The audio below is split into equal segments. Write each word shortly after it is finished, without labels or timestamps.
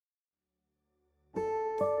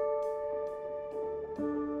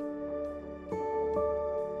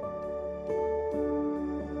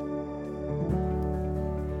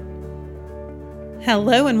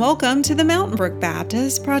Hello and welcome to the Mountain Brook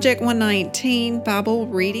Baptist Project 119 Bible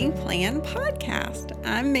Reading Plan podcast.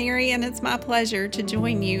 I'm Mary and it's my pleasure to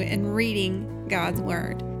join you in reading God's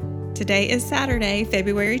Word. Today is Saturday,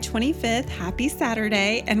 February 25th. Happy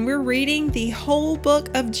Saturday, and we're reading the whole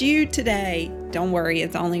book of Jude today. Don't worry,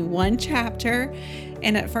 it's only one chapter,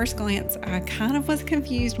 and at first glance, I kind of was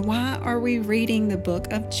confused. Why are we reading the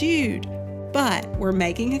book of Jude? But we're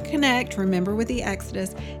making a connect, remember, with the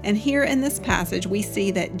Exodus, and here in this passage we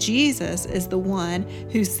see that Jesus is the one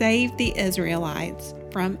who saved the Israelites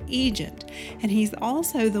from Egypt, and he's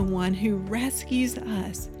also the one who rescues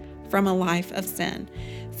us from a life of sin.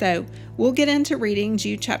 So we'll get into reading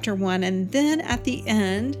Jude chapter 1, and then at the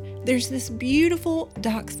end there's this beautiful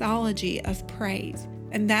doxology of praise,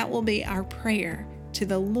 and that will be our prayer to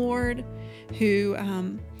the Lord who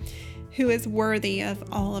is worthy of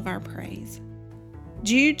all of our praise.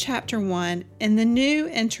 Jude chapter 1 in the New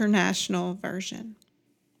International Version.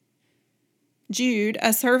 Jude,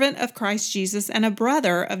 a servant of Christ Jesus and a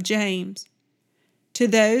brother of James, to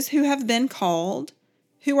those who have been called,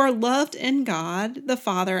 who are loved in God the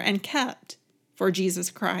Father and kept for Jesus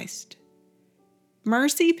Christ.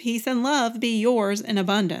 Mercy, peace, and love be yours in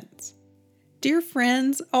abundance. Dear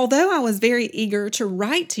friends, although I was very eager to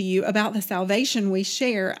write to you about the salvation we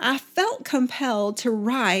share, I felt compelled to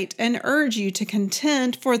write and urge you to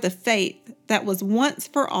contend for the faith that was once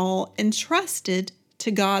for all entrusted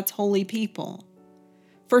to God's holy people.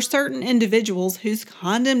 For certain individuals whose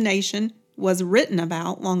condemnation was written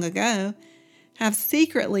about long ago have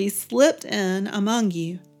secretly slipped in among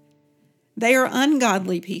you. They are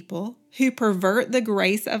ungodly people who pervert the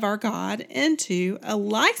grace of our God into a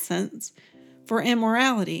license for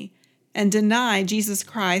immorality and deny Jesus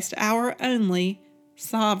Christ, our only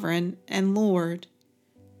sovereign and Lord.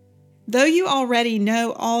 Though you already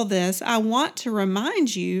know all this, I want to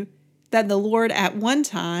remind you that the Lord at one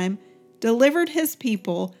time delivered his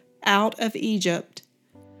people out of Egypt,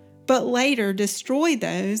 but later destroyed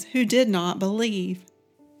those who did not believe.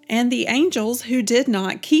 And the angels who did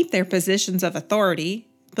not keep their positions of authority,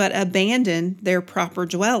 but abandoned their proper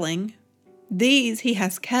dwelling, these he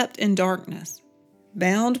has kept in darkness,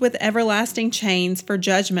 bound with everlasting chains for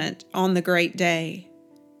judgment on the great day.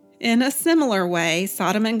 In a similar way,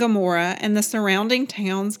 Sodom and Gomorrah and the surrounding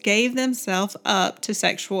towns gave themselves up to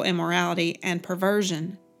sexual immorality and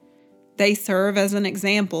perversion. They serve as an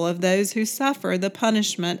example of those who suffer the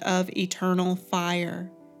punishment of eternal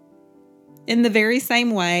fire. In the very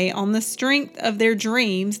same way, on the strength of their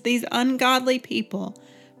dreams, these ungodly people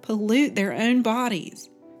pollute their own bodies,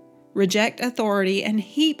 reject authority, and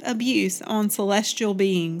heap abuse on celestial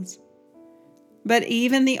beings. But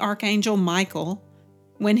even the archangel Michael,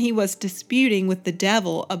 when he was disputing with the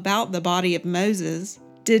devil about the body of Moses,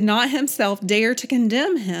 did not himself dare to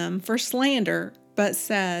condemn him for slander, but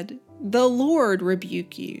said, "The Lord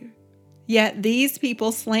rebuke you." Yet these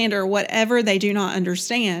people slander whatever they do not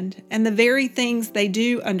understand, and the very things they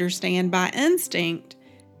do understand by instinct,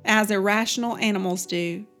 as irrational animals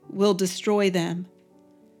do, will destroy them.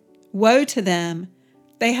 Woe to them!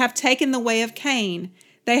 They have taken the way of Cain.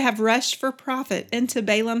 They have rushed for profit into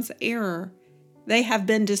Balaam's error. They have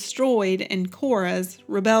been destroyed in Korah's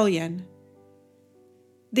rebellion.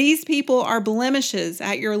 These people are blemishes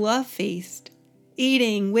at your love feast,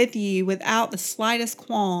 eating with you without the slightest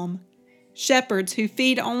qualm. Shepherds who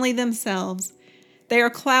feed only themselves. They are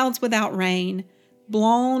clouds without rain,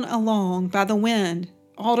 blown along by the wind,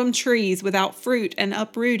 autumn trees without fruit and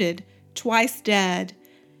uprooted, twice dead.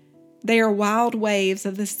 They are wild waves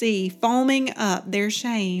of the sea, foaming up their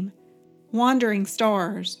shame, wandering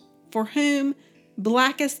stars, for whom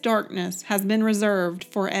blackest darkness has been reserved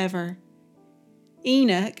forever.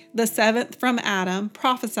 Enoch, the seventh from Adam,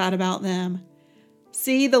 prophesied about them.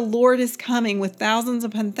 See, the Lord is coming with thousands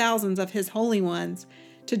upon thousands of his holy ones,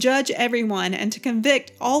 to judge everyone and to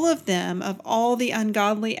convict all of them of all the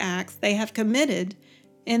ungodly acts they have committed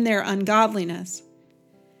in their ungodliness,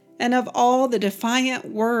 and of all the defiant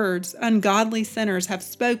words ungodly sinners have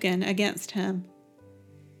spoken against him.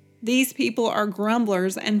 These people are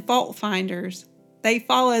grumblers and fault finders. They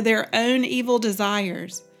follow their own evil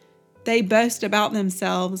desires. They boast about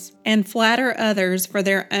themselves and flatter others for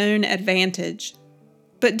their own advantage.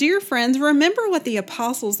 But dear friends, remember what the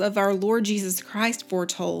apostles of our Lord Jesus Christ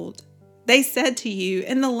foretold. They said to you,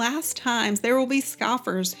 in the last times there will be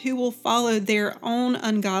scoffers who will follow their own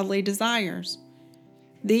ungodly desires.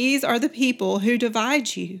 These are the people who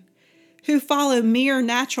divide you, who follow mere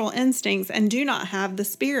natural instincts and do not have the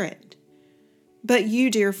Spirit. But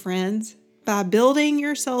you, dear friends, by building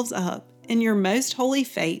yourselves up in your most holy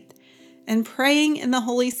faith and praying in the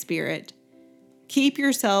Holy Spirit, Keep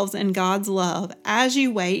yourselves in God's love as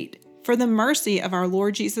you wait for the mercy of our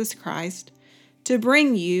Lord Jesus Christ to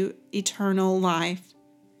bring you eternal life.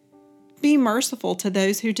 Be merciful to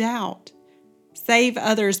those who doubt. Save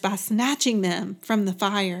others by snatching them from the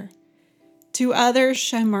fire. To others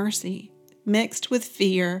show mercy, mixed with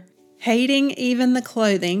fear, hating even the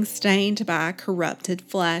clothing stained by corrupted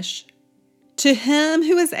flesh. To Him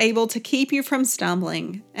who is able to keep you from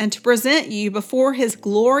stumbling and to present you before His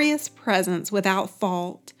glorious presence without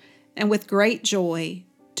fault and with great joy,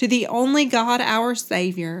 to the only God our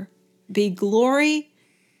Savior, be glory,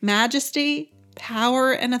 majesty,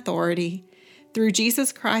 power, and authority through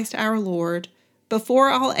Jesus Christ our Lord, before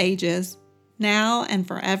all ages, now and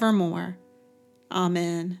forevermore.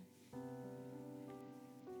 Amen.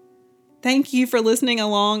 Thank you for listening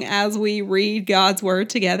along as we read God's Word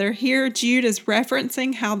together. Here, Jude is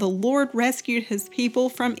referencing how the Lord rescued His people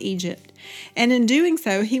from Egypt, and in doing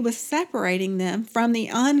so, He was separating them from the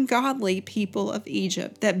ungodly people of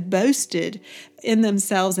Egypt that boasted in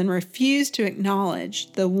themselves and refused to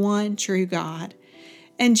acknowledge the one true God.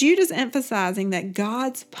 And Jude is emphasizing that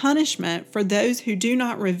God's punishment for those who do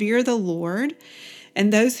not revere the Lord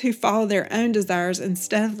and those who follow their own desires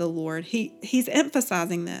instead of the Lord. He's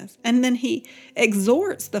emphasizing this. And then he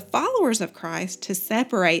exhorts the followers of Christ to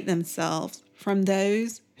separate themselves from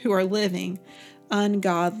those who are living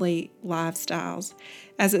ungodly lifestyles.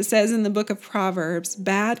 As it says in the book of Proverbs,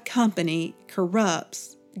 bad company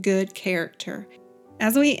corrupts good character.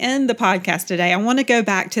 As we end the podcast today, I want to go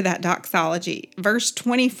back to that doxology, verse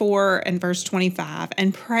 24 and verse 25,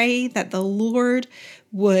 and pray that the Lord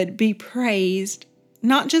would be praised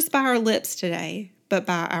not just by our lips today, but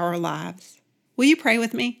by our lives. Will you pray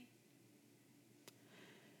with me?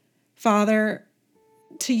 Father,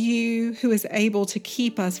 to you who is able to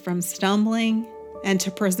keep us from stumbling and to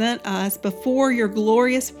present us before your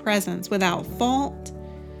glorious presence without fault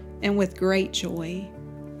and with great joy.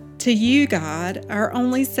 To you, God, our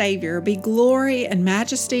only Savior, be glory and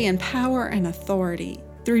majesty and power and authority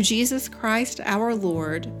through Jesus Christ our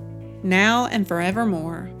Lord, now and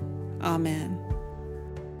forevermore. Amen.